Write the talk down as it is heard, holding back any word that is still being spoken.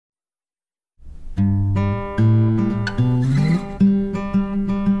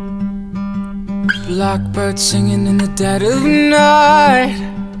Blackbird singing in the dead of night.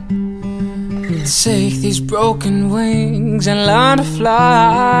 Take these broken wings and learn to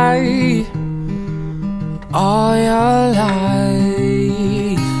fly. All your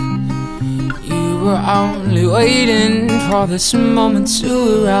life you were only waiting for this moment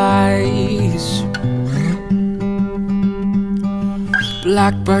to arise.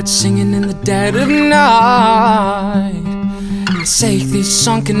 Blackbird singing in the dead of night. Take these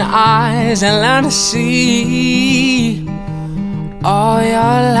sunken eyes and learn to see. All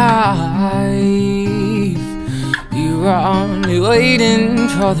your life you were only waiting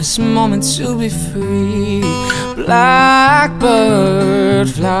for this moment to be free. Blackbird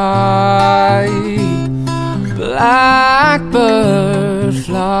fly, blackbird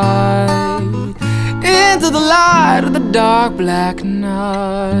fly into the light of the dark black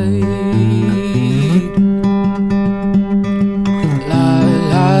night.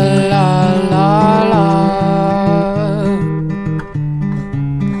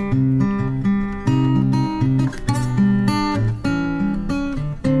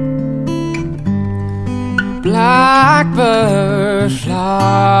 Blackbird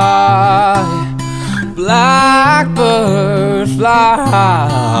fly, blackbird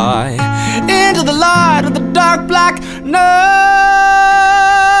fly into the light of the dark black night.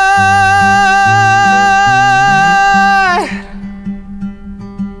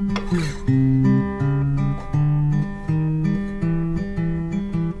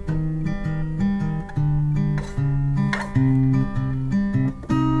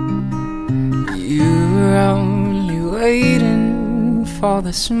 You were only waiting for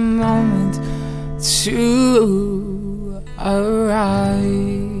this moment to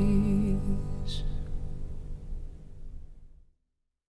arrive.